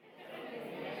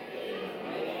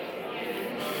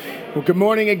Well, good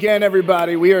morning again,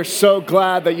 everybody. We are so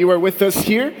glad that you are with us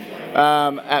here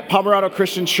at Pomerado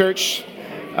Christian Church.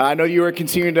 I know you are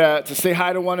continuing to say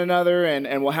hi to one another,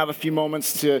 and we'll have a few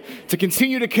moments to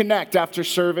continue to connect after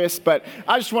service. But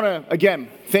I just want to, again,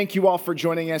 thank you all for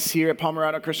joining us here at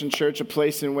Pomerado Christian Church, a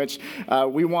place in which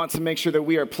we want to make sure that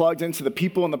we are plugged into the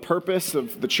people and the purpose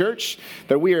of the church,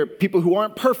 that we are people who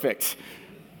aren't perfect,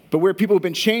 but we're people who've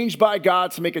been changed by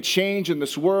God to make a change in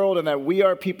this world, and that we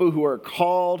are people who are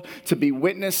called to be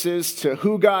witnesses to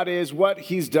who God is, what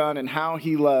He's done, and how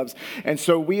He loves. And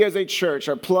so we as a church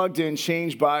are plugged in,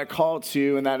 changed by, called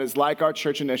to, and that is like our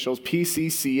church initials,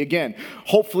 PCC. Again,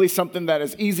 hopefully something that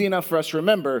is easy enough for us to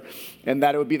remember, and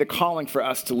that it would be the calling for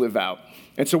us to live out.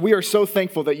 And so we are so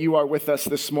thankful that you are with us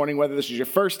this morning, whether this is your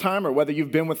first time or whether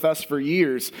you've been with us for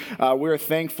years. We're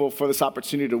thankful for this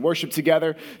opportunity to worship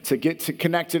together, to get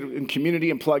connected in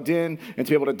community and plugged in, and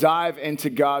to be able to dive into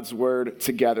God's Word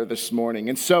together this morning.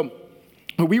 And so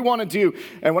what we want to do,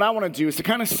 and what I want to do, is to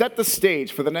kind of set the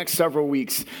stage for the next several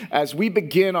weeks as we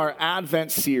begin our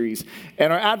Advent series.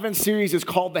 And our Advent series is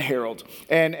called The Herald.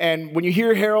 And when you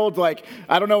hear Herald, like,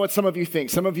 I don't know what some of you think.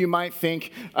 Some of you might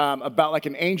think about like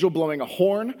an angel blowing a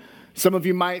horn. Some of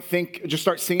you might think, just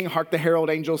start singing Hark the Herald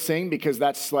Angels Sing, because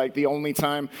that's like the only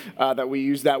time that we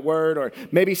use that word. Or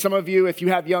maybe some of you, if you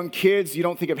have young kids, you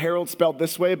don't think of Herald spelled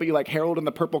this way, but you like Harold and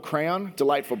the Purple Crayon.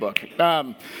 Delightful book.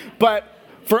 But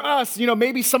for us,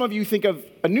 maybe some of you think of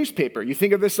a newspaper. You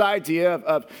think of this idea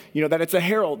of that it's a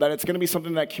herald, that it's going to be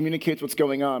something that communicates what's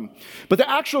going on. But the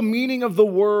actual meaning of the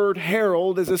word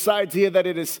herald is this idea that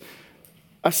it is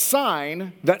a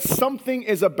sign that something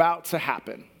is about to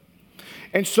happen.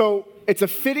 And so it's a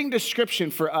fitting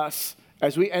description for us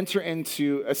as we enter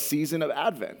into a season of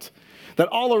Advent. That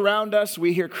all around us,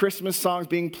 we hear Christmas songs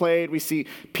being played. We see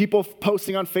people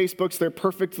posting on Facebook their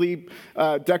perfectly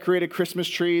decorated Christmas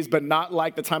trees, but not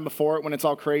like the time before it when it's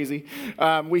all crazy.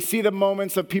 We see the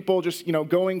moments of people just,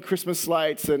 going Christmas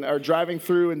lights and are driving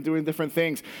through and doing different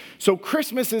things. So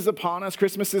Christmas is upon us.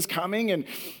 Christmas is coming, and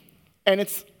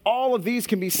it's all of these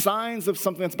can be signs of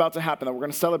something that's about to happen, that we're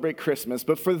going to celebrate Christmas.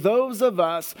 But for those of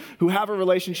us who have a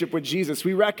relationship with Jesus,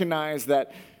 we recognize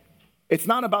that it's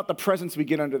not about the presents we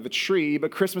get under the tree,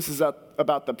 but Christmas is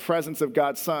about the presence of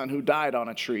God's Son who died on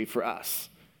a tree for us.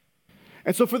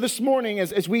 And so for this morning,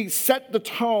 as we set the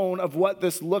tone of what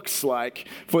this looks like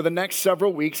for the next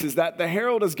several weeks, is that the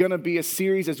Herald is going to be a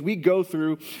series as we go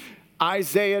through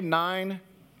Isaiah 9,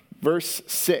 verse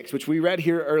 6, which we read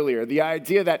here earlier. The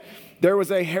idea that there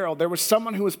was a herald, there was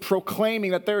someone who was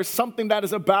proclaiming that there is something that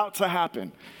is about to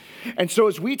happen. And so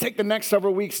as we take the next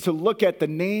several weeks to look at the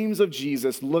names of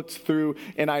Jesus looked through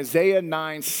in Isaiah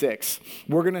 9:6,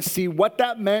 we're going to see what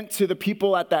that meant to the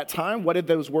people at that time. What did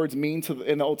those words mean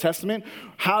in the Old Testament?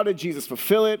 How did Jesus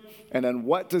fulfill it? And then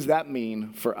what does that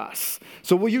mean for us?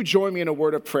 So will you join me in a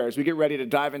word of prayer as we get ready to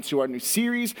dive into our new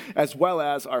series as well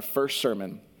as our first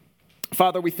sermon?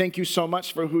 Father, we thank you so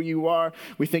much for who you are.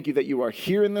 We thank you that you are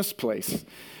here in this place.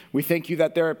 We thank you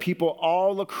that there are people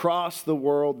all across the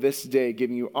world this day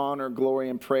giving you honor, glory,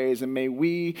 and praise. And may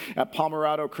we at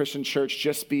Pomerado Christian Church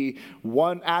just be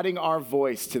adding our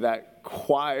voice to that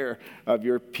choir of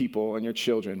your people and your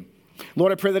children.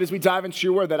 Lord, I pray that as we dive into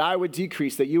your word, that I would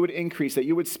decrease, that you would increase, that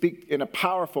you would speak in a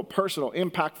powerful, personal,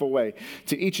 impactful way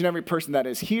to each and every person that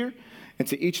is here and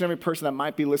to each and every person that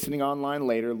might be listening online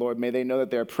later. Lord, may they know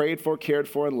that they are prayed for, cared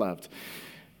for, and loved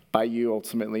by you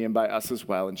ultimately and by us as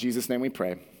well. In Jesus' name we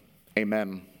pray.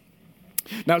 Amen.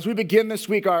 Now, as we begin this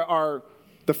week, the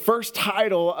first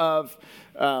title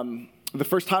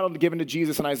given to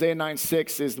Jesus in Isaiah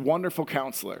 9:6 is Wonderful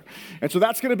Counselor. And so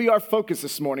that's going to be our focus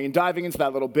this morning and diving into that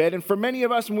a little bit. And for many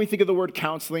of us, when we think of the word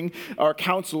counseling or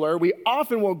counselor, we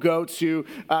often will go to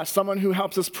someone who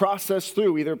helps us process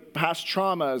through either past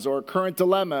traumas or current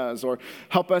dilemmas or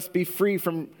help us be free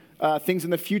from things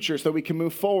in the future so we can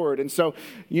move forward. And so,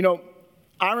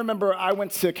 I remember I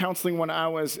went to counseling when I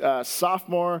was a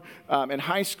sophomore in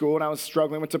high school, and I was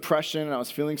struggling with depression, and I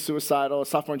was feeling suicidal,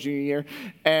 sophomore, junior year.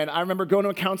 And I remember going to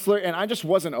a counselor, and I just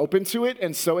wasn't open to it.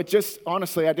 And so it just,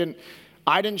 honestly, I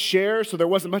didn't share, so there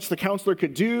wasn't much the counselor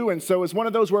could do. And so it was one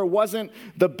of those where it wasn't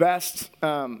the best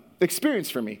experience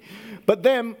for me. But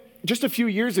then, just a few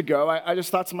years ago, I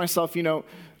just thought to myself,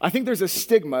 I think there's a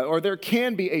stigma, or there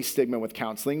can be a stigma with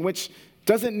counseling, which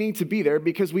doesn't need to be there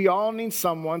because we all need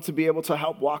someone to be able to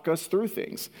help walk us through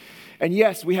things. And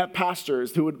yes, we have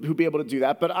pastors who'd be able to do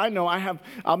that, but I know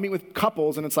I'll meet with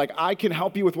couples and it's like, I can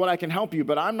help you with what I can help you,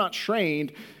 but I'm not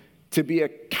trained to be a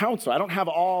counselor. I don't have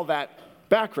all that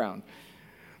background.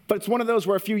 But it's one of those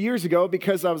where a few years ago,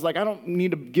 because I was like, I don't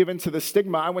need to give into the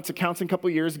stigma, I went to counseling a couple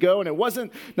years ago, and it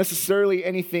wasn't necessarily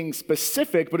anything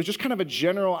specific, but it's just kind of a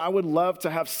general, I would love to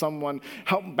have someone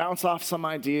help bounce off some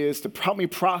ideas, to help me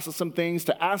process some things,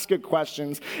 to ask good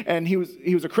questions. And he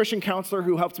was a Christian counselor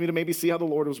who helped me to maybe see how the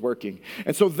Lord was working.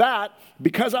 And so that,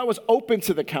 because I was open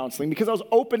to the counseling, because I was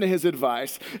open to his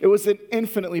advice, it was an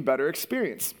infinitely better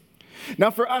experience.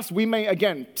 Now for us, we may,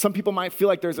 again, some people might feel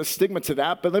like there's a stigma to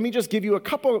that, but let me just give you a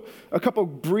couple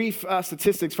brief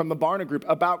statistics from the Barna Group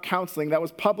about counseling that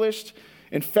was published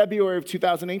in February of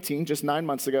 2018, just 10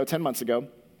 months ago.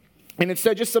 And it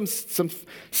said just some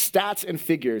stats and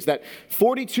figures that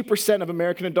 42% of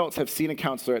American adults have seen a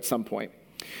counselor at some point.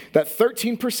 That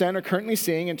 13% are currently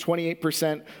seeing and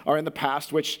 28% are in the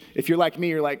past, which if you're like me,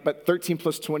 you're like, but 13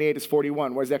 plus 28 is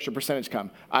 41. Where's the extra percentage come?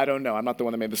 I don't know. I'm not the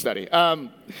one that made the study.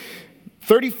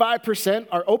 35%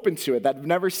 are open to it, that have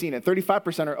never seen it.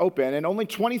 35% are open, and only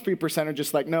 23% are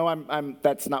just like, no,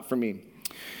 that's not for me.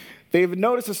 They've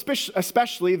noticed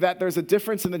especially that there's a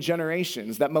difference in the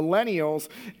generations, that millennials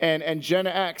and Gen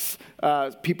X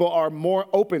people are more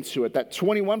open to it, that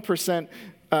 21%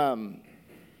 of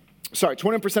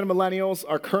millennials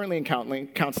are currently in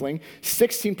counseling,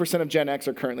 16% of Gen X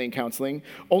are currently in counseling,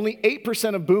 only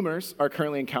 8% of boomers are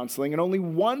currently in counseling, and only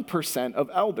 1% of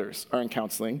elders are in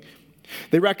counseling.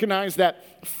 They recognize that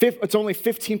it's only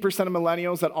 15% of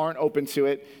millennials that aren't open to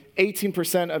it,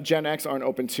 18% of Gen X aren't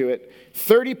open to it,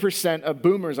 30% of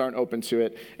boomers aren't open to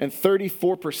it, and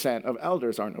 34% of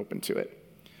elders aren't open to it.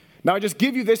 Now, I just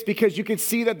give you this because you can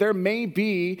see that there may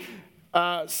be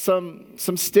some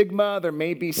stigma, there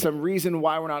may be some reason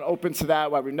why we're not open to that,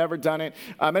 why we've never done it.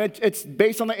 And it's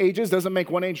based on the ages, doesn't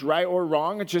make one age right or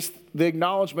wrong. It's just the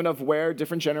acknowledgement of where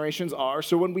different generations are.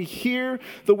 So when we hear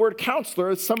the word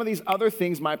counselor, some of these other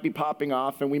things might be popping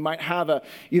off, and we might have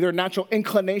either a natural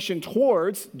inclination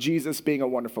towards Jesus being a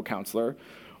wonderful counselor,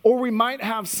 or we might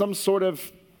have some sort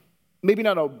of, maybe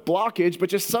not a blockage, but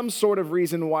just some sort of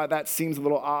reason why that seems a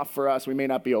little off for us. We may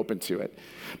not be open to it.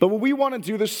 But what we want to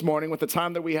do this morning with the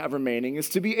time that we have remaining is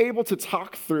to be able to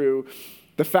talk through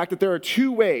the fact that there are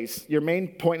two ways, your main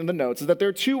point in the notes is that there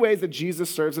are two ways that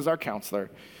Jesus serves as our counselor,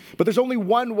 but there's only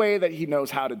one way that he knows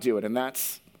how to do it, and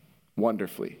that's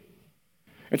wonderfully.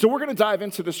 And so we're going to dive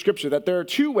into the scripture that there are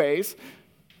two ways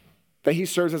that he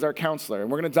serves as our counselor. And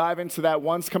we're going to dive into that.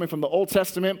 One's coming from the Old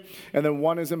Testament, and then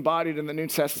one is embodied in the New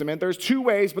Testament. There's two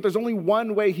ways, but there's only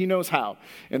one way he knows how,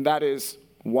 and that is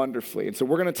wonderfully. And so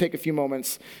we're going to take a few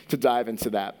moments to dive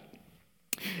into that.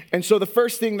 And so the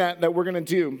first thing that we're going to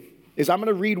do is I'm going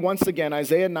to read once again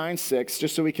Isaiah 9:6,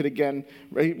 just so we could again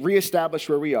reestablish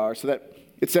where we are, so that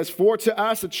it says, "For to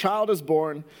us a child is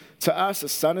born, to us a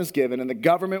son is given, and the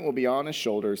government will be on his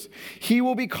shoulders. He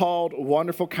will be called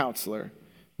Wonderful Counselor,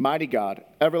 Mighty God,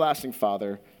 Everlasting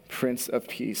Father, Prince of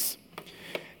Peace."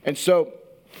 And so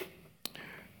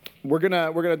we're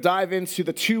gonna dive into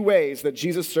the two ways that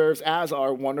Jesus serves as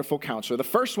our wonderful counselor. The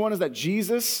first one is that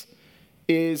Jesus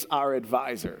is our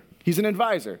advisor. He's an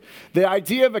advisor. The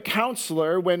idea of a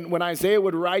counselor, when Isaiah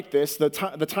would write this, the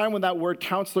time when that word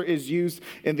counselor is used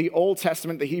in the Old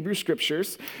Testament, the Hebrew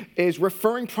Scriptures, is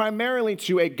referring primarily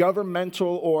to a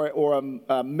governmental or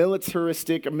a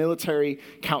military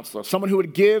counselor, someone who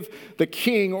would give the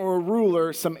king or a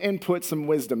ruler some input, some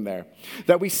wisdom there.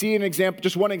 That we see an example,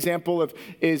 just one example of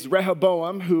is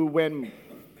Rehoboam, who when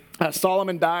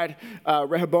Solomon died,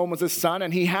 Rehoboam was his son,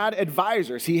 and he had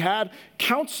advisors. He had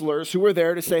counselors who were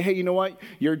there to say, hey, you know what?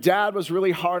 Your dad was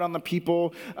really hard on the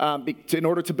people in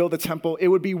order to build the temple. It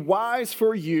would be wise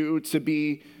for you to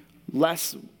be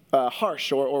less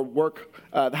harsh or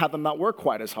have them not work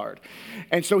quite as hard.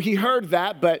 And so he heard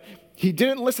that, but he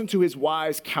didn't listen to his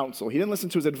wise counsel. He didn't listen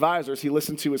to his advisors. He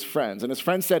listened to his friends. And his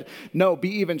friends said, no, be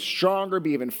even stronger,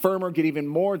 be even firmer, get even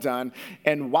more done.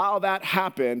 And while that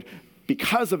happened,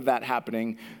 because of that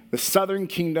happening, the southern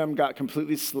kingdom got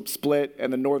completely split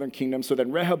and the northern kingdom. So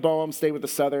then Rehoboam stayed with the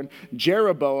southern.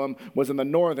 Jeroboam was in the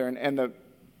northern, and the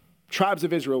tribes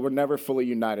of Israel were never fully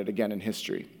united again in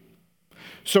history.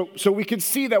 So we can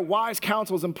see that wise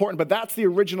counsel is important, but that's the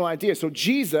original idea. So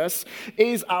Jesus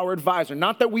is our advisor.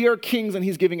 Not that we are kings and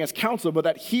he's giving us counsel, but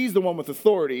that he's the one with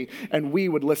authority and we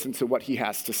would listen to what he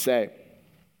has to say.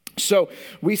 So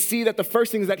we see that the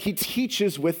first thing is that he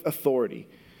teaches with authority.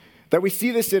 That we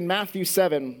see this in Matthew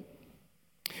 7,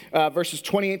 verses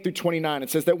 28 through 29. It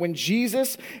says that when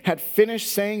Jesus had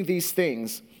finished saying these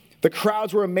things, the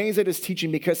crowds were amazed at his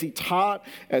teaching because he taught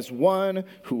as one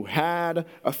who had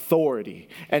authority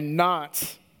and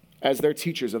not as their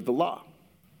teachers of the law.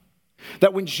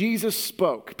 That when Jesus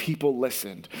spoke, people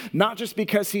listened. Not just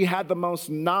because he had the most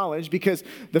knowledge, because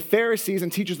the Pharisees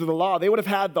and teachers of the law, they would have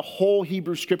had the whole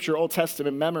Hebrew scripture, Old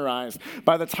Testament, memorized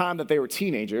by the time that they were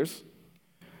teenagers.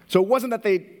 So it wasn't that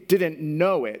they didn't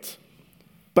know it,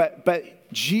 but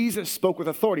Jesus spoke with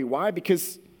authority. Why?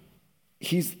 Because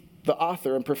he's the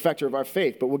author and perfecter of our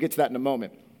faith, but we'll get to that in a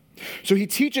moment. So he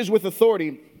teaches with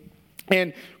authority.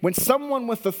 And when someone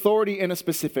with authority in a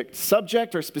specific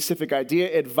subject or a specific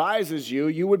idea advises you,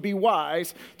 you would be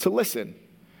wise to listen.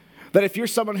 That if you're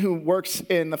someone who works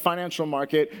in the financial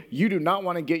market, you do not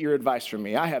want to get your advice from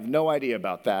me. I have no idea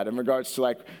about that in regards to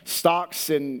like stocks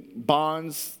and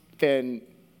bonds and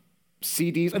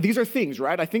CDs. These are things,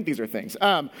 right? I think these are things.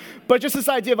 But just this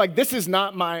idea of like, this is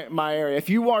not my area. If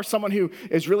you are someone who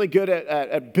is really good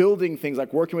at building things,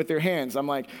 like working with your hands, I'm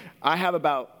like, I have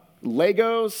about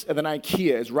Legos and then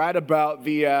IKEA is right about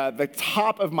the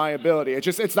top of my ability. I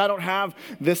don't have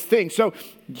this thing. So,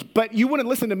 but you wouldn't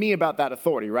listen to me about that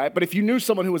authority, right? But if you knew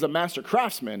someone who was a master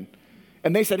craftsman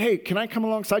and they said, hey, can I come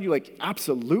alongside you? Like,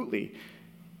 absolutely.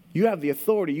 You have the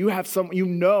authority. You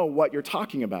know what you're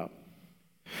talking about.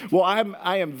 Well,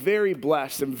 I am very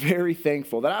blessed and very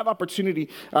thankful that I have opportunity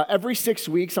every 6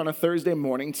 weeks on a Thursday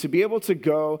morning to be able to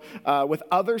go with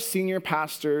other senior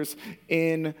pastors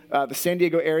in the San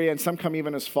Diego area, and some come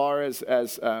even as far as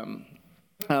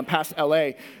past LA,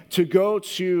 to go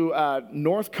to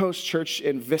North Coast Church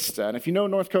in Vista. And if you know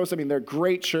North Coast, I mean, they're a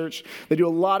great church. They do a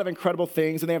lot of incredible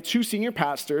things, and they have two senior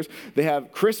pastors. They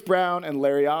have Chris Brown and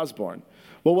Larry Osborne.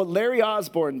 Well, what Larry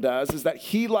Osborne does is that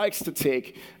he likes to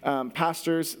take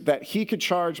pastors that he could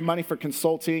charge money for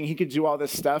consulting, he could do all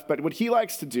this stuff, but what he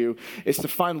likes to do is to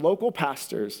find local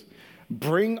pastors,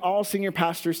 bring all senior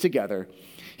pastors together.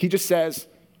 He just says,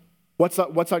 what's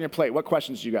on your plate? What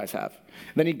questions do you guys have?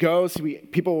 And then he goes,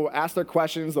 people will ask their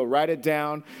questions, they'll write it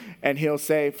down, and he'll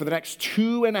say, for the next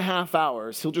 2.5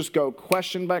 hours, he'll just go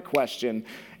question by question,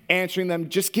 answering them,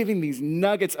 just giving these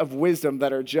nuggets of wisdom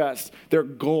that are they're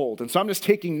gold. And so I'm just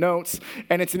taking notes,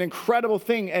 and it's an incredible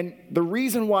thing. And the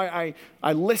reason why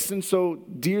I listen so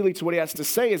dearly to what he has to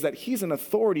say is that he's an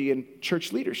authority in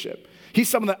church leadership. He's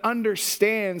someone that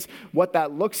understands what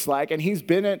that looks like, and he's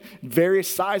been at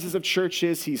various sizes of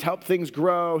churches. He's helped things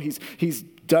grow. He's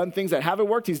done things that haven't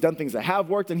worked. He's done things that have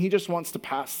worked, and he just wants to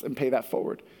pass and pay that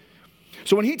forward.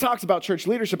 So when he talks about church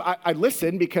leadership, I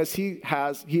listen because he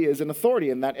is an authority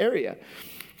in that area.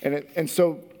 And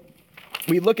so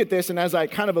we look at this, and as I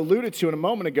kind of alluded to in a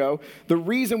moment ago, the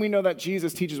reason we know that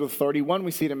Jesus teaches with authority, one,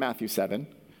 we see it in Matthew 7,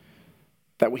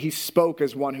 that he spoke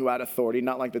as one who had authority,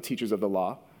 not like the teachers of the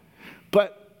law.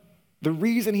 But the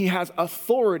reason he has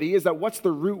authority is that what's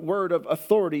the root word of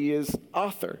authority is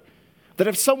author. That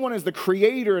if someone is the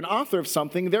creator and author of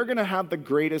something, they're going to have the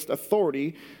greatest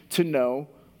authority to know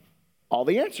all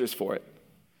the answers for it.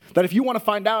 That if you want to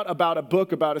find out about a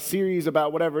book, about a series,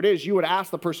 about whatever it is, you would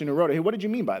ask the person who wrote it, hey, what did you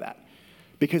mean by that?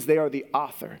 Because they are the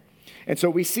author. And so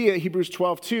we see it, Hebrews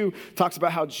 12:2 talks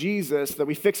about how Jesus, that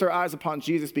we fix our eyes upon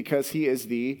Jesus because he is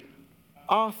the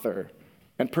author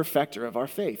and perfecter of our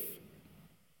faith.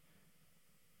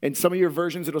 In some of your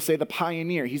versions, it'll say the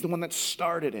pioneer. He's the one that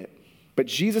started it. But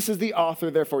Jesus is the author,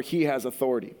 therefore he has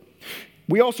authority.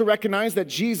 We also recognize that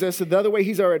Jesus, the other way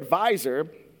he's our advisor,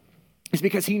 is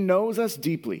because he knows us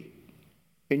deeply.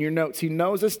 In your notes, he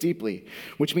knows us deeply,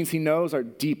 which means he knows our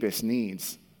deepest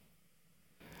needs.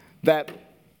 That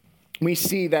we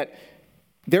see that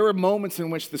there were moments in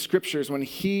which the scriptures, when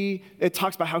it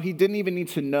talks about how he didn't even need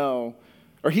to know,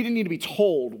 or he didn't need to be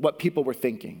told what people were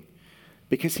thinking,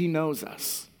 because he knows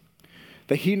us.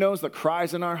 That he knows the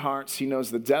cries in our hearts, he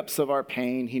knows the depths of our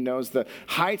pain, he knows the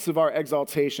heights of our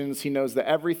exaltations, he knows the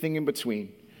everything in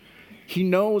between. He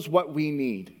knows what we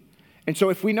need. And so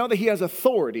if we know that he has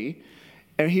authority,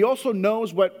 and he also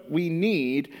knows what we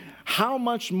need, how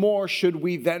much more should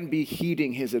we then be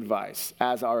heeding his advice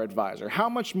as our advisor? How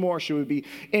much more should we be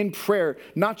in prayer,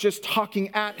 not just talking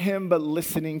at him, but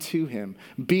listening to him,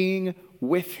 being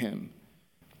with him?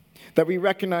 That we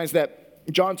recognize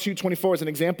that John 2:24 is an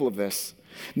example of this.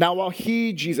 Now, while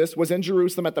he, Jesus, was in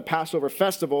Jerusalem at the Passover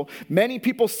festival, many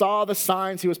people saw the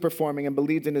signs he was performing and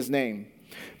believed in his name.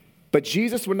 But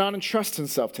Jesus would not entrust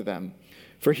himself to them,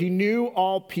 for he knew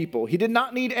all people. He did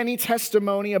not need any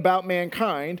testimony about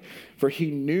mankind, for he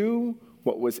knew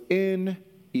what was in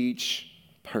each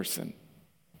person.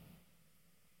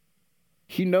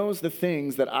 He knows the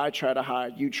things that I try to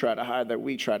hide, you try to hide, that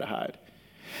we try to hide.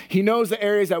 He knows the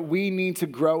areas that we need to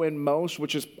grow in most,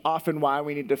 which is often why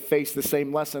we need to face the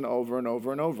same lesson over and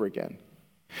over and over again.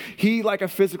 He, like a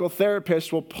physical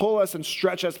therapist, will pull us and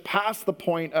stretch us past the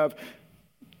point of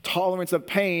tolerance of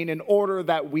pain in order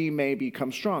that we may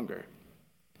become stronger.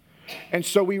 And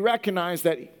so we recognize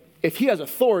that if he has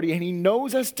authority and he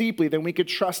knows us deeply, then we could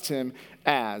trust him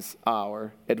as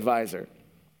our advisor.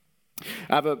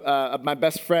 I have my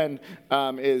best friend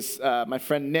is my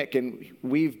friend Nick, and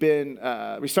we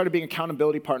started being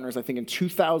accountability partners, I think, in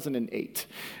 2008.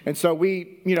 And so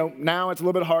now it's a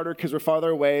little bit harder because we're farther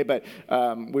away, but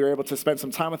we were able to spend some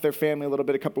time with their family a little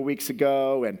bit a couple weeks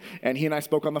ago, and he and I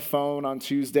spoke on the phone on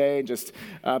Tuesday, just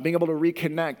being able to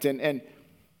reconnect. And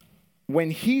when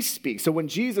he speaks, so when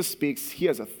Jesus speaks, he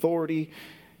has authority.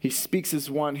 He speaks as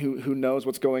one who knows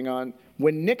what's going on.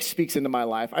 When Nick speaks into my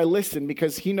life, I listen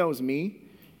because he knows me.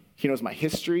 He knows my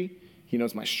history. He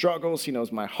knows my struggles. He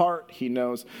knows my heart. He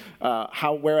knows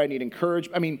where I need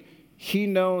encouragement. I mean, he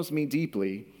knows me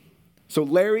deeply. So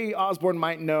Larry Osborne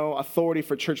might know authority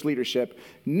for church leadership.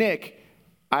 Nick,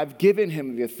 I've given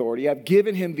him the authority. I've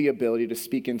given him the ability to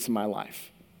speak into my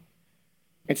life.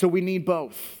 And so we need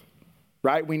both.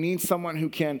 Right? We need someone who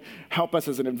can help us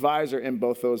as an advisor in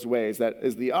both those ways, that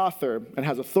is the author and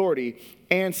has authority,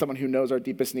 and someone who knows our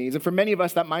deepest needs. And for many of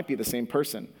us, that might be the same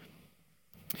person.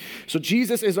 So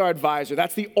Jesus is our advisor.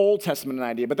 That's the Old Testament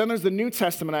idea. But then there's the New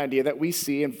Testament idea that we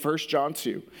see in 1 John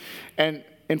 2. And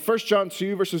in 1 John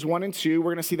 2, verses 1 and 2,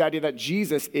 we're going to see the idea that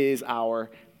Jesus is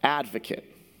our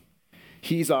advocate.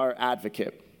 He's our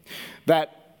advocate.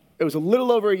 That it was a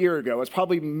little over a year ago. It was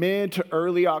probably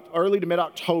early to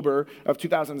mid-October of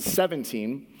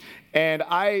 2017. And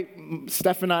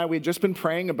Steph and I, we had just been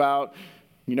praying about,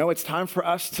 it's time for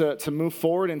us to move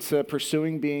forward into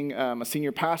pursuing being a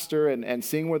senior pastor and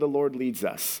seeing where the Lord leads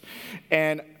us.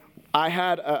 And I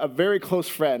had a very close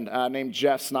friend named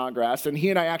Jeff Snodgrass, and he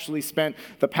and I actually spent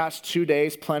the past 2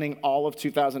 days planning all of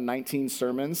 2019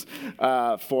 sermons.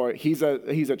 He's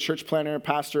a church planner,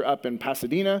 pastor up in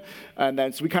Pasadena, and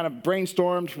then so we kind of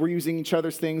brainstormed. We're using each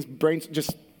other's things.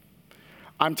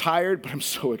 I'm tired, but I'm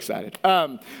so excited.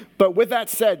 But with that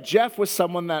said, Jeff was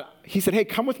someone that he said, "Hey,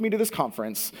 come with me to this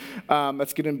conference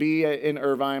that's going to be in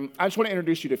Irvine. I just want to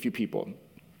introduce you to a few people."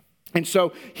 And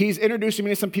so he's introducing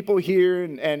me to some people here,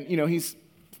 and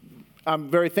I'm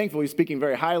very thankful. He's speaking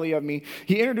very highly of me.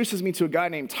 He introduces me to a guy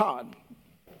named Todd.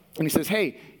 And he says,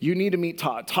 "Hey, you need to meet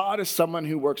Todd." Todd is someone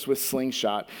who works with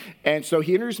Slingshot. And so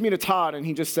he introduced me to Todd, and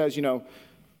he just says,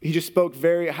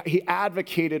 he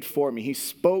advocated for me. He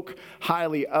spoke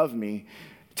highly of me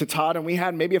to Todd, and we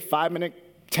had maybe a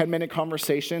 5-minute, 10-minute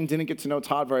conversation. Didn't get to know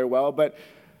Todd very well, but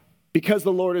because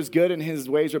the Lord is good and his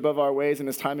ways are above our ways and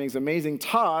his timing is amazing,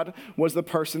 Todd was the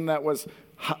person that was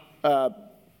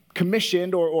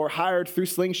commissioned or hired through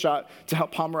Slingshot to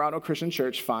help Pomerado Christian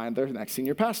Church find their next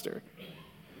senior pastor.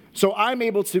 So I'm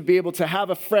able to have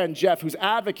a friend, Jeff, who's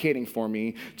advocating for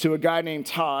me to a guy named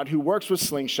Todd who works with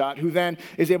Slingshot, who then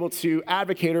is able to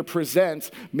advocate or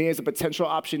present me as a potential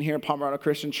option here in Pomerado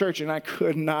Christian Church. And I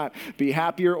could not be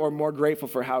happier or more grateful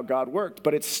for how God worked.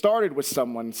 But it started with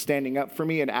someone standing up for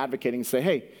me and advocating and say,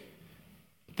 "Hey,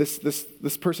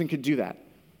 this person could do that."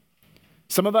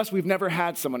 Some of us, we've never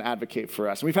had someone advocate for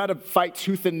us. We've had to fight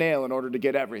tooth and nail in order to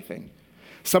get everything.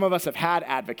 Some of us have had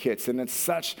advocates, and it's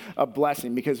such a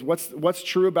blessing because what's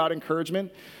true about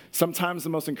encouragement? Sometimes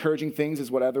the most encouraging things is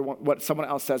what someone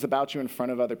else says about you in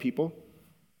front of other people,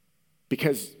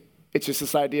 because it's just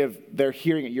this idea of they're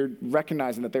hearing it. You're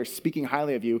recognizing that they're speaking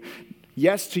highly of you,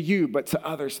 yes to you, but to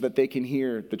others so that they can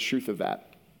hear the truth of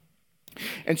that.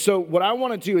 And so what I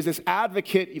want to do is this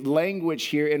advocate language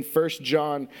here in 1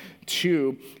 John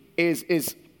 2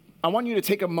 is I want you to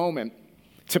take a moment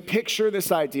to picture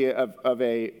this idea of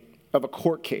a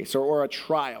court case or a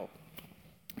trial.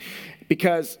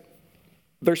 Because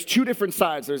there's two different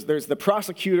sides. There's the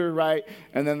prosecutor, right?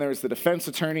 And then there's the defense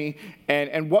attorney.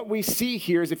 And what we see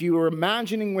here is if you were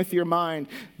imagining with your mind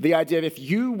the idea of if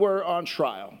you were on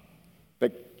trial,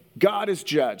 that God is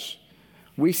judge,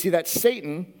 we see that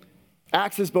Satan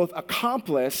acts as both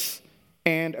accomplice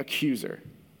and accuser.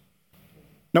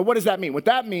 Now, what does that mean? What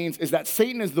that means is that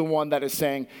Satan is the one that is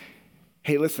saying,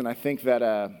 "Hey, listen, I think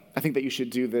that you should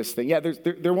do this thing. Yeah,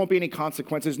 there won't be any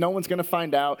consequences. No one's going to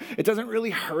find out. It doesn't really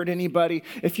hurt anybody.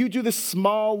 If you do this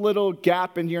small little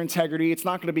gap in your integrity, it's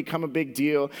not going to become a big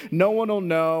deal. No one will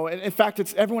know. And in fact,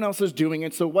 everyone else is doing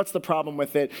it, so what's the problem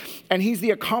with it?" And he's the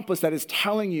accomplice that is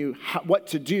telling you what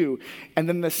to do. And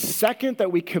then the second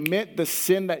that we commit the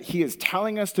sin that he is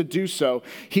telling us to do so,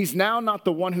 he's now not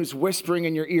the one who's whispering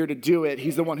in your ear to do it.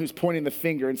 He's the one who's pointing the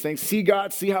finger and saying, "See,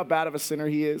 God, see how bad of a sinner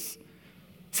he is.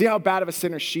 See how bad of a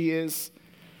sinner she is.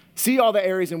 See all the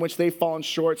areas in which they've fallen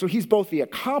short." So he's both the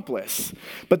accomplice,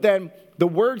 but then the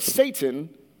word Satan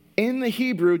in the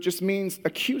Hebrew just means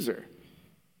accuser.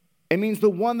 It means the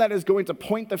one that is going to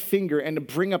point the finger and to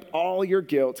bring up all your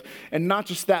guilt, and not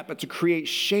just that, but to create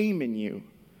shame in you.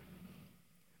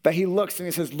 That he looks and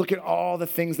he says, look at all the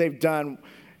things they've done,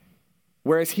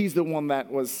 whereas he's the one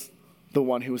that was the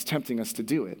one who was tempting us to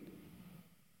do it.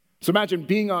 So imagine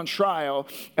being on trial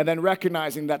and then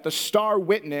recognizing that the star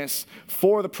witness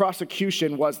for the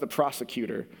prosecution was the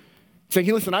prosecutor. Saying,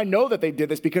 hey, listen, I know that they did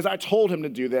this because I told him to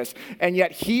do this, and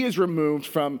yet he is removed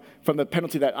from the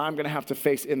penalty that I'm going to have to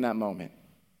face in that moment.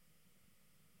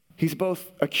 He's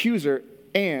both accuser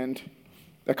and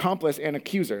accomplice and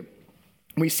accuser.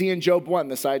 We see in Job 1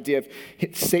 this idea of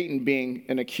Satan being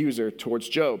an accuser towards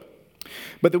Job.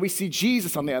 But then we see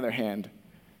Jesus, on the other hand,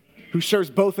 who serves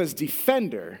both as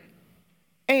defender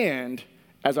and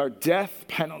as our death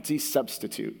penalty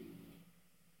substitute.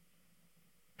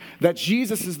 That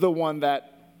Jesus is the one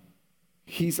that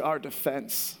he's our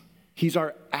defense. He's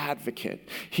our advocate.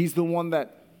 He's the one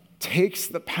that takes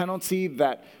the penalty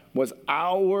that was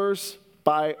ours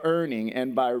by earning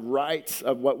and by rights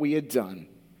of what we had done.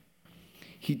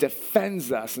 He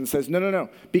defends us and says, no.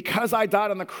 Because I died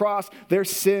on the cross, their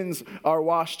sins are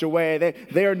washed away.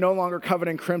 They are no longer covered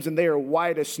in crimson. They are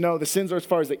white as snow. The sins are as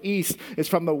far as the east is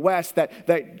from the west.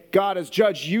 That God has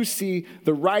judged. You see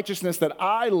the righteousness that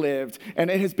I lived, and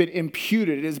it has been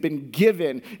imputed. It has been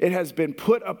given. It has been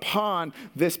put upon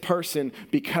this person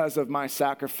because of my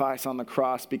sacrifice on the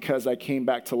cross, because I came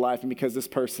back to life, and because this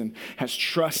person has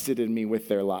trusted in me with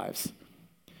their lives.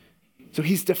 So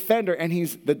he's defender, and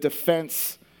he's the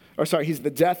he's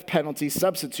the death penalty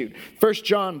substitute. 1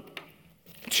 John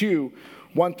 2,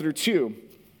 1 through 2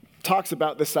 talks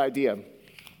about this idea.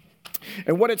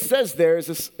 And what it says there is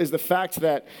the fact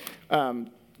that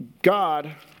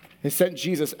God has sent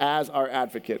Jesus as our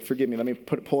advocate. Forgive me, let me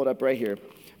pull it up right here.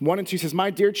 1 and 2 says, my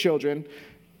dear children,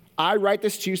 I write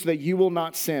this to you so that you will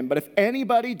not sin. But if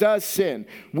anybody does sin,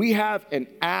 we have an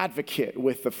advocate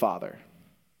with the Father.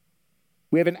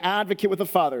 We have an advocate with the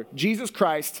Father, Jesus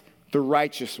Christ, the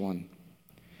righteous one.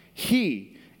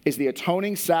 He is the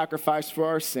atoning sacrifice for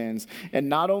our sins, and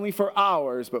not only for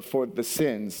ours, but for the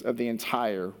sins of the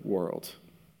entire world.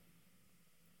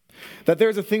 That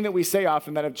there's a thing that we say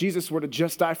often, that if Jesus were to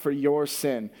just die for your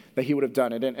sin, that he would have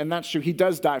done it. And that's true, he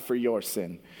does die for your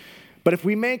sin. But if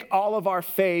we make all of our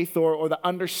faith or the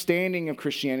understanding of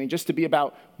Christianity just to be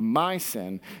about my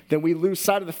sin, then we lose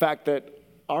sight of the fact that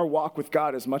our walk with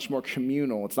God is much more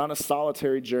communal. It's not a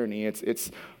solitary journey.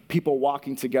 It's people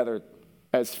walking together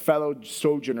as fellow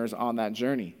sojourners on that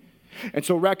journey. And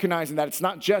so recognizing that it's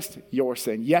not just your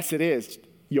sin. Yes, it is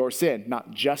your sin,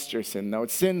 not just your sin. No,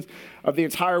 it's sins of the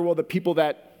entire world, the people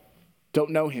that don't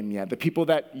know him yet, the people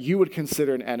that you would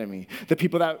consider an enemy, the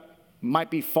people that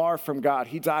might be far from God.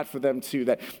 He died for them too.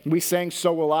 That we sang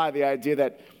So Will I, the idea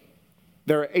that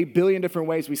there are 8 billion different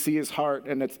ways we see his heart,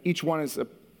 and that each one is a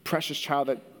precious child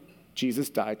that Jesus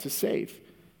died to save.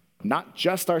 Not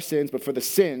just our sins, but for the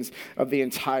sins of the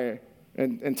entire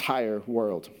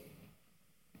world.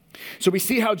 So we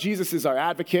see how Jesus is our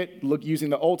advocate, using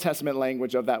the Old Testament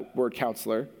language of that word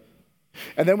counselor.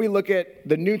 And then we look at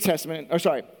the New Testament,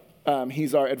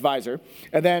 he's our advisor.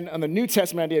 And then on the New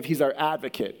Testament idea of he's our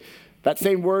advocate. That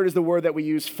same word is the word that we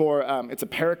use for, it's a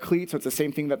paraclete, so it's the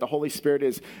same thing that the Holy Spirit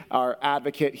is our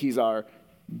advocate. He's our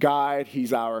guide,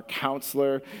 he's our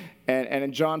counselor. And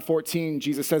in John 14,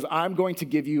 Jesus says, I'm going to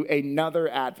give you another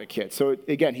advocate. So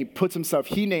again,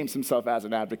 he names himself as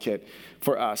an advocate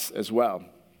for us as well.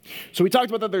 So we talked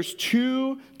about that there's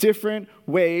 2 different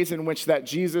ways in which that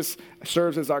Jesus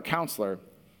serves as our counselor.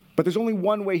 But there's only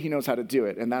one way he knows how to do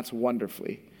it, and that's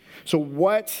wonderfully. So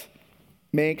what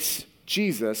makes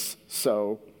Jesus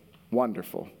so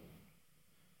wonderful?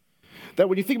 That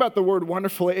when you think about the word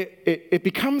wonderful, it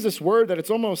becomes this word that it's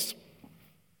almost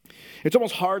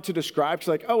hard to describe. It's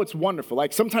like, oh, it's wonderful.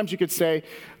 Like sometimes you could say,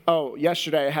 oh,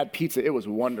 yesterday I had pizza. It was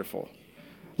wonderful.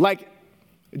 Like,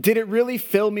 did it really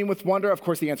fill me with wonder? Of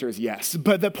course, the answer is yes.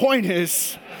 But the point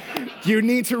is, you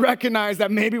need to recognize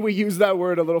that maybe we use that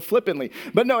word a little flippantly.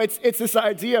 But no, it's this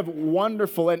idea of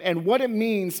wonderful. And what it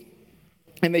means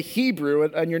in the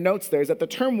Hebrew, on your notes there, is that the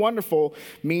term wonderful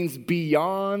means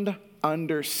beyond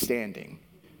understanding.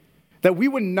 That we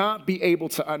would not be able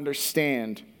to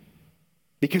understand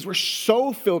because we're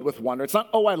so filled with wonder. It's not,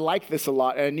 oh, I like this a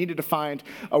lot, and I needed to find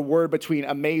a word between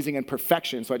amazing and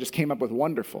perfection, so I just came up with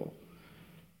wonderful.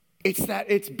 It's that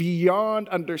it's beyond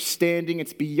understanding.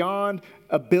 It's beyond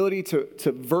ability to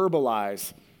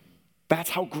verbalize. That's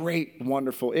how great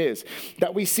wonderful is.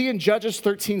 That we see in Judges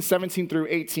 13, 17 through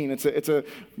 18. It's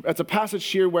a passage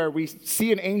here where we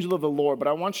see an angel of the Lord, but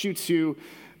I want you to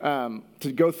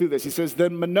go through this. He says,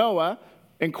 then Manoah,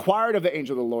 inquired of the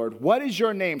angel of the Lord, what is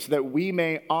your name, so that we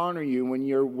may honor you when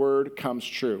your word comes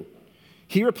true?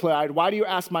 He replied, why do you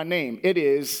ask my name? It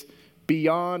is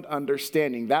beyond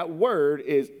understanding. That word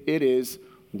is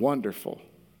wonderful.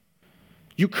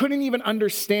 You couldn't even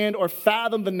understand or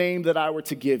fathom the name that I were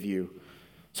to give you.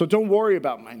 So don't worry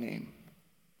about my name.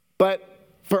 But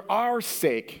for our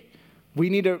sake, we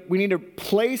need to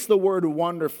place the word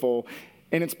wonderful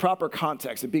in its proper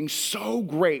context, of being so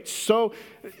great, so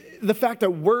the fact that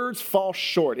words fall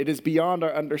short, it is beyond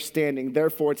our understanding,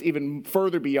 therefore it's even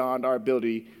further beyond our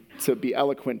ability to be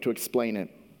eloquent to explain it.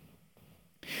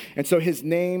 And so his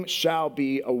name shall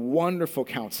be a wonderful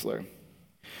counselor.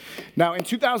 Now in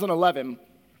 2011,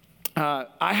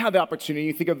 I had the opportunity,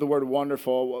 you think of the word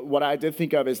wonderful, what I did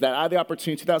think of is that I had the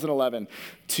opportunity in 2011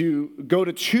 to go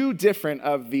to 2 different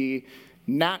of the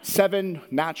 7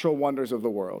 natural wonders of the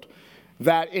world.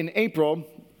 That in April,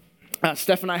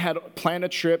 Steph and I had planned a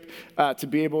trip to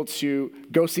be able to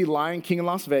go see Lion King in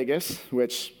Las Vegas,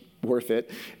 which worth it.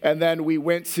 And then we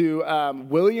went to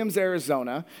Williams,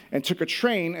 Arizona, and took a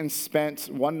train and spent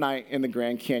one night in the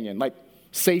Grand Canyon, like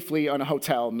safely on a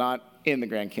hotel, not in the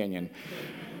Grand Canyon.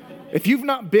 If you've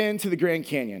not been to the Grand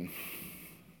Canyon,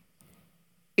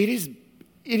 it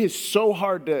is so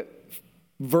hard to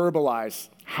verbalize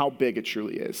how big it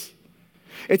truly is.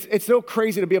 It's so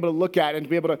crazy to be able to look at and to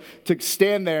be able to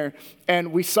stand there.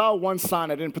 And we saw one sign.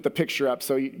 I didn't put the picture up,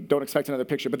 so you don't expect another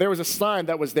picture. But there was a sign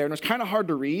that was there, and it was kind of hard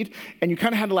to read. And you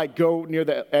kind of had to go near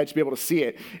the edge to be able to see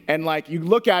it. And you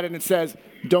look at it and it says,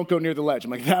 don't go near the ledge.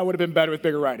 I'm like, that would have been better with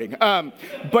bigger writing.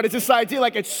 But it's this idea,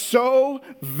 it's so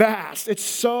vast. It's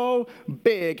so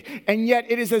big. And yet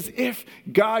it is as if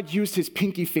God used his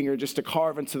pinky finger just to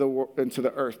carve into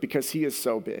the earth, because he is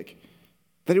so big.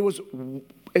 That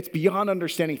it's beyond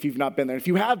understanding if you've not been there. If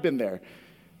you have been there,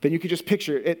 then you could just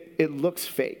picture it. It looks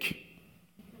fake,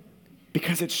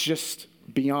 because it's just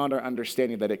beyond our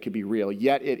understanding that it could be real,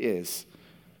 yet it is.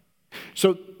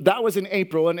 So that was in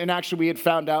April, and actually we had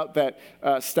found out that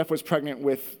Steph was pregnant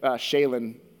with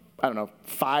Shaylin,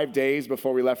 5 days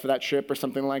before we left for that trip or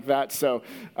something like that. So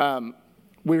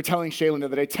we were telling Shaylin the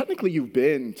other day, technically you've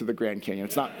been to the Grand Canyon.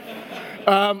 It's not.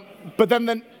 But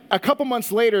then a couple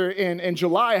months later, in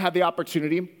July, I had the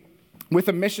opportunity with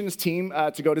a missions team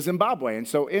to go to Zimbabwe. And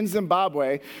so in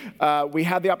Zimbabwe, we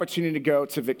had the opportunity to go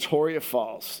to Victoria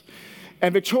Falls.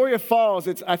 And Victoria Falls,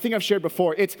 I think I've shared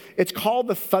before, it's called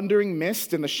the thundering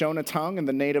mist in the Shona tongue, in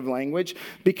the native language,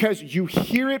 because you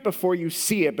hear it before you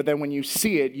see it, but then when you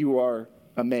see it, you are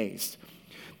amazed.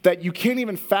 That you can't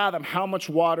even fathom how much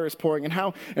water is pouring and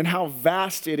how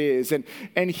vast it is.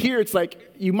 And here it's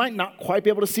you might not quite be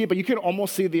able to see it, but you can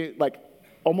almost see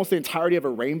almost the entirety of a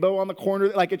rainbow on the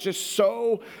corner. It's just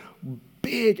so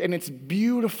big, and it's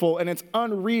beautiful, and it's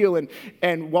unreal.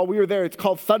 And while we were there, it's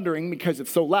called thundering because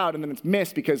it's so loud, and then it's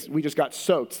mist because we just got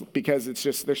soaked, because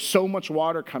there's so much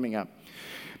water coming up.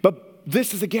 But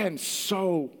this is, again,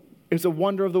 it's a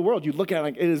wonder of the world. You look at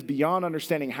it it is beyond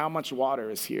understanding how much water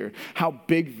is here, how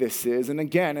big this is. And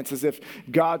again, it's as if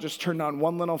God just turned on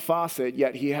one little faucet,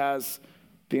 yet he has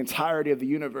the entirety of the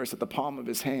universe at the palm of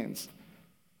his hands.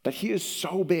 That he is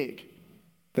so big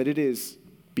that it is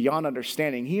beyond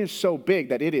understanding. He is so big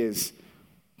that it is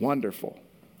wonderful.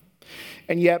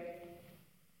 And yet,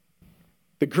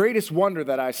 the greatest wonder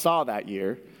that I saw that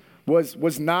year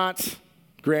was not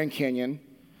Grand Canyon.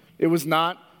 It was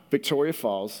not Victoria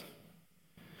Falls.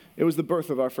 It was the birth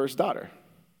of our first daughter.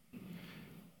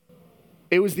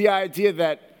 It was the idea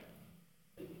that,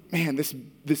 man,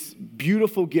 this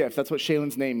beautiful gift, that's what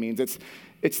Shaylin's name means.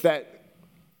 It's that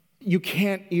you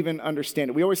can't even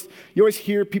understand it. You always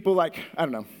hear people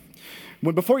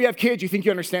before you have kids, you think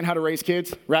you understand how to raise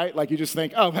kids, right? You just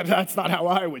think, oh, that's not how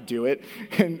I would do it.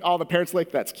 And all the parents are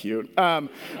that's cute.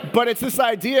 But it's this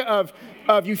idea of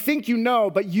you think you know,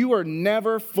 but you are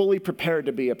never fully prepared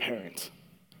to be a parent.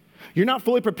 You're not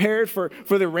fully prepared for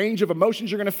the range of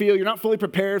emotions you're going to feel. You're not fully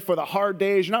prepared for the hard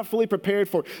days. You're not fully prepared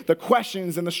for the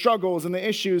questions and the struggles and the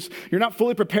issues. You're not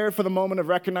fully prepared for the moment of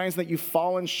recognizing that you've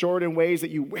fallen short in ways that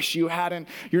you wish you hadn't.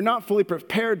 You're not fully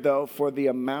prepared, though, for the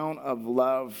amount of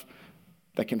love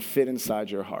that can fit inside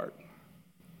your heart.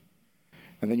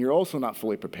 And then you're also not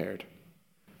fully prepared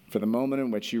for the moment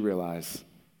in which you realize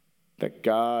that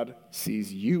God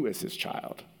sees you as his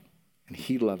child, and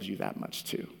he loves you that much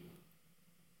too.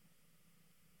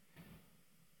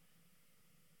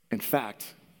 In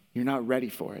fact, you're not ready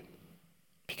for it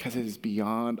because it is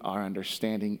beyond our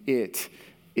understanding. It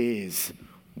is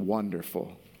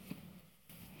wonderful.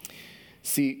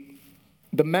 See,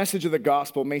 the message of the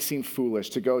gospel may seem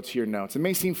foolish to go to your notes. It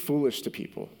may seem foolish to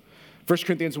people. 1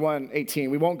 Corinthians 1:18.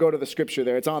 We won't go to the scripture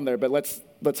there. It's on there, but let's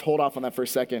hold off on that for a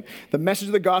second. The message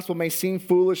of the gospel may seem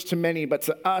foolish to many, but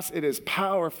to us it is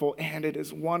powerful and it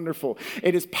is wonderful.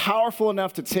 It is powerful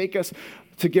enough to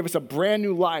give us a brand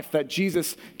new life, that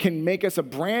Jesus can make us a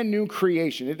brand new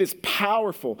creation. It is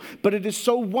powerful, but it is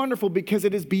so wonderful because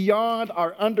it is beyond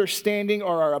our understanding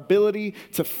or our ability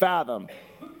to fathom.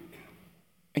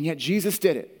 And yet Jesus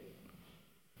did it.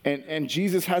 And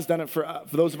Jesus has done it for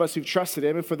those of us who've trusted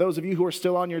him. And for those of you who are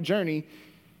still on your journey,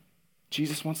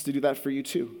 Jesus wants to do that for you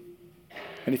too.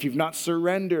 And if you've not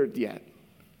surrendered yet,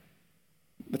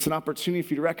 it's an opportunity for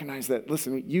you to recognize that,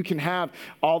 listen, you can have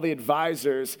all the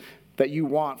advisors that you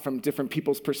want from different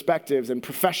people's perspectives and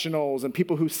professionals and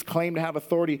people who claim to have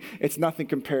authority. It's nothing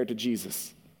compared to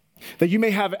Jesus. That you may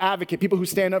have advocate, people who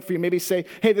stand up for you, maybe say,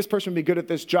 hey, this person would be good at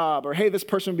this job, or hey, this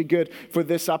person would be good for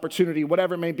this opportunity,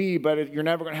 whatever it may be, but you're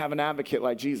never going to have an advocate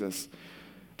like Jesus.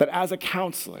 That as a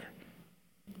counselor,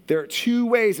 there are two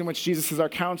ways in which Jesus is our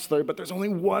counselor, but there's only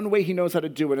one way he knows how to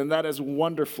do it, and that is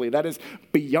wonderfully. That is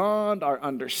beyond our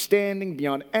understanding,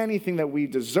 beyond anything that we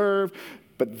deserve,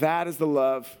 but that is the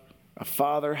love a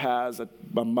father has, a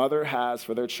mother has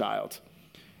for their child.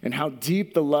 And how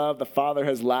deep the love the Father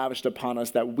has lavished upon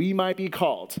us that we might be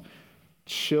called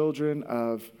children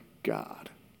of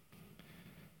God.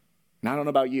 And I don't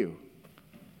know about you,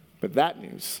 but that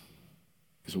news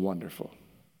is wonderful.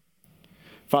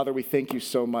 Father, we thank you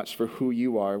so much for who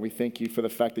you are. We thank you for the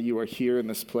fact that you are here in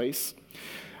this place.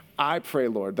 I pray,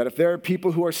 Lord, that if there are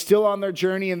people who are still on their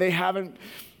journey and they haven't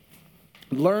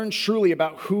learned truly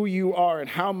about who you are and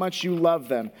how much you love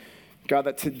them, God,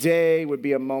 that today would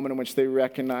be a moment in which they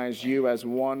recognize you as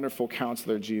wonderful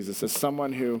counselor, Jesus, as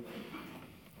someone who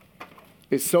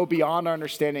is so beyond our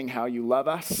understanding how you love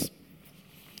us,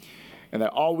 and that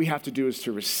all we have to do is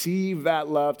to receive that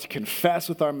love, to confess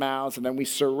with our mouths, and then we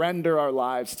surrender our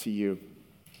lives to you.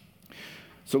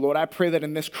 So, Lord, I pray that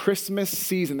in this Christmas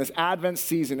season, this Advent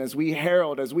season, as we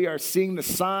herald, as we are seeing the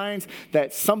signs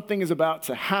that something is about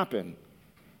to happen,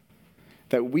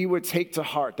 that we would take to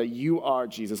heart that you are,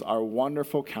 Jesus, our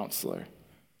wonderful counselor.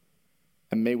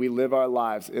 And may we live our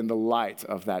lives in the light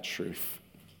of that truth.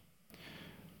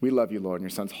 We love you, Lord. In your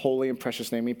Son's holy and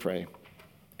precious name we pray.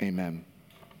 Amen.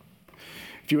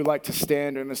 If you would like to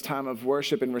stand during this time of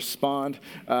worship and respond,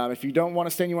 if you don't want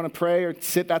to stand, you want to pray or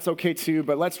sit, that's okay too.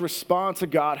 But let's respond to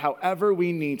God however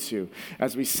we need to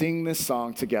as we sing this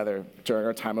song together during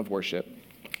our time of worship.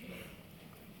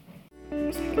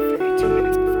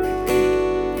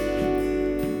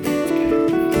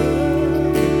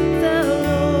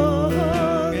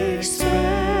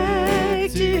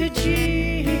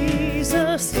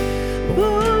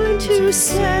 To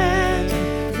set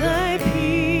thy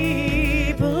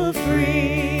people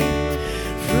free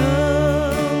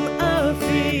from our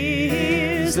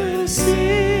fears and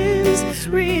sins.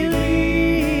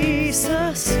 Release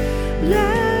us,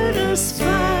 let us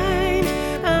find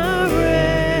our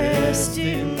rest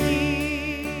in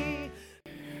thee.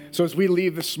 So as we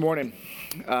leave this morning,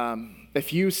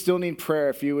 if you still need prayer,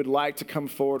 if you would like to come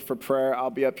forward for prayer, I'll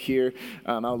be up here.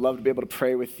 I would love to be able to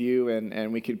pray with you,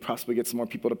 and we could possibly get some more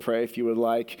people to pray if you would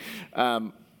like.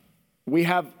 We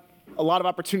have a lot of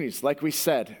opportunities, like we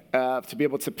said, to be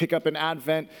able to pick up an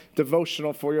Advent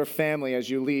devotional for your family as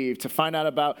you leave, to find out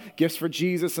about Gifts for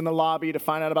Jesus in the lobby, to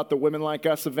find out about the Women Like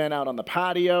Us event out on the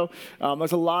patio.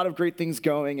 There's a lot of great things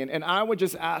going, and I would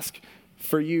just ask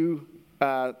for you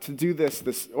to do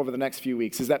this over the next few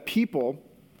weeks, is that people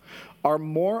are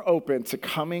more open to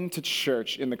coming to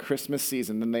church in the Christmas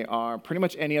season than they are pretty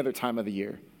much any other time of the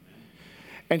year.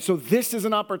 And so this is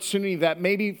an opportunity that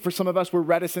maybe for some of us we're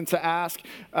reticent to ask.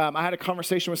 I had a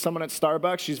conversation with someone at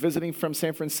Starbucks. She's visiting from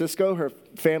San Francisco. Her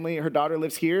family, her daughter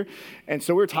lives here. And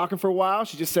so we were talking for a while.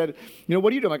 She just said,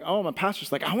 what do you do? I'm like, I'm a pastor.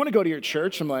 She's like, I want to go to your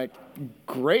church. I'm like,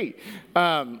 great.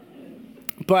 But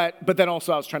then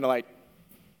also I was trying to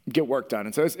get work done.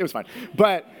 And so it was fine.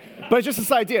 But just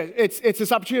this idea, it's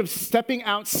this opportunity of stepping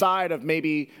outside of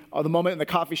maybe the moment in the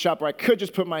coffee shop where I could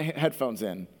just put my headphones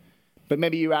in. But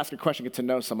maybe you ask a question, get to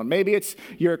know someone. Maybe it's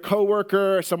your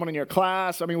coworker or someone in your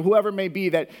class. Whoever it may be,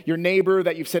 that your neighbor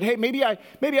that you've said, hey, maybe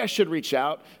I should reach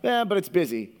out. But it's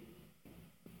busy.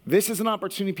 This is an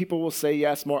opportunity people will say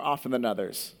yes more often than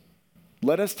others.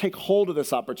 Let us take hold of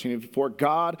this opportunity for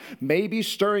God may be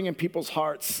stirring in people's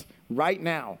hearts right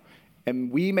now.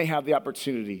 And we may have the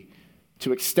opportunity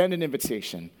to extend an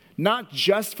invitation, not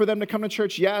just for them to come to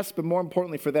church, yes, but more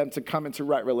importantly for them to come into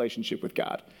right relationship with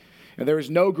God. And there is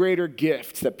no greater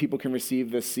gift that people can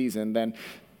receive this season than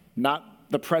not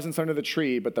the presence under the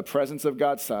tree, but the presence of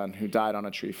God's Son who died on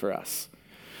a tree for us.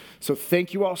 So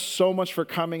thank you all so much for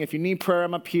coming. If you need prayer,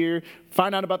 I'm up here.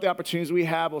 Find out about the opportunities we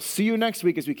have. We'll see you next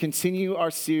week as we continue our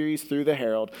series through the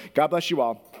Herald. God bless you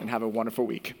all, and have a wonderful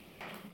week.